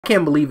I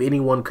can't believe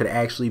anyone could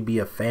actually be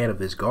a fan of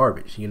this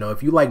garbage. You know,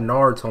 if you like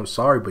Naruto, I'm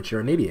sorry, but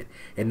you're an idiot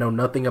and know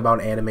nothing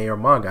about anime or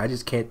manga. I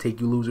just can't take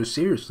you losers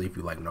seriously if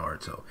you like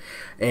Naruto.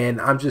 And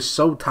I'm just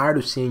so tired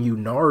of seeing you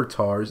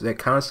Narutards that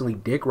constantly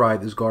dick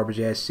ride this garbage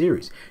ass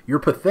series. You're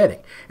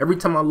pathetic. Every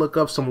time I look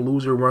up, some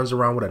loser runs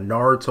around with a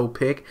Naruto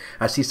pic.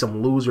 I see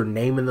some loser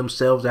naming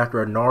themselves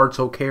after a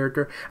Naruto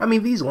character. I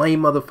mean, these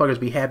lame motherfuckers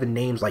be having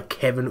names like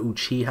Kevin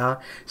Uchiha,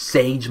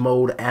 Sage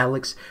Mode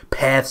Alex,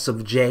 Paths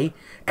of J,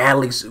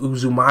 Alex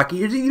Uzumaki,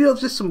 you know,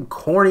 just some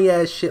corny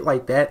ass shit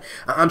like that.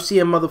 I'm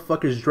seeing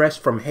motherfuckers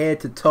dressed from head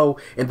to toe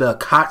in the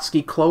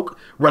Akatsuki cloak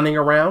running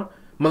around.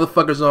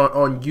 Motherfuckers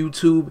on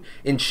YouTube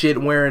and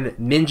shit wearing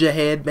ninja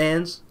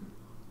headbands.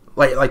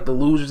 Like the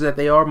losers that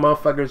they are.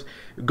 Motherfuckers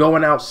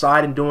going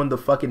outside and doing the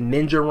fucking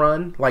ninja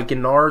run like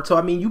in Naruto.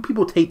 I mean, you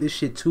people take this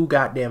shit too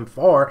goddamn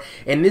far.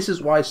 And this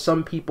is why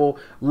some people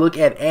look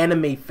at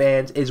anime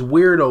fans as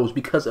weirdos,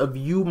 because of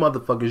you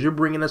motherfuckers. You're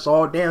bringing us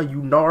all down, you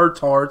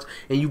Narutards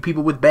and you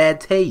people with bad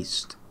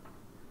taste.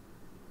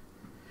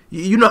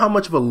 You know how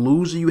much of a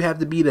loser you have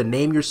to be to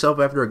name yourself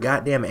after a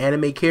goddamn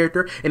anime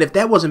character? And if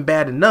that wasn't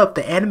bad enough,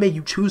 the anime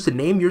you choose to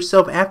name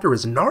yourself after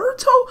is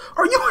Naruto?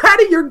 Are you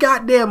out of your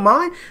goddamn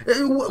mind?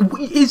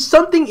 Is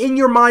something in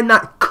your mind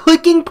not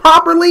clicking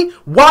properly?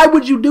 Why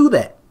would you do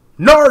that?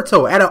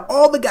 Naruto. Out of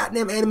all the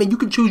goddamn anime you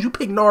can choose, you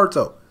pick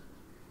Naruto.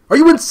 Are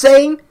you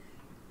insane?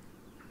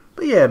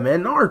 But yeah,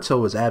 man,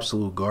 Naruto is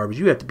absolute garbage.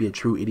 You have to be a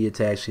true idiot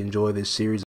to actually enjoy this series.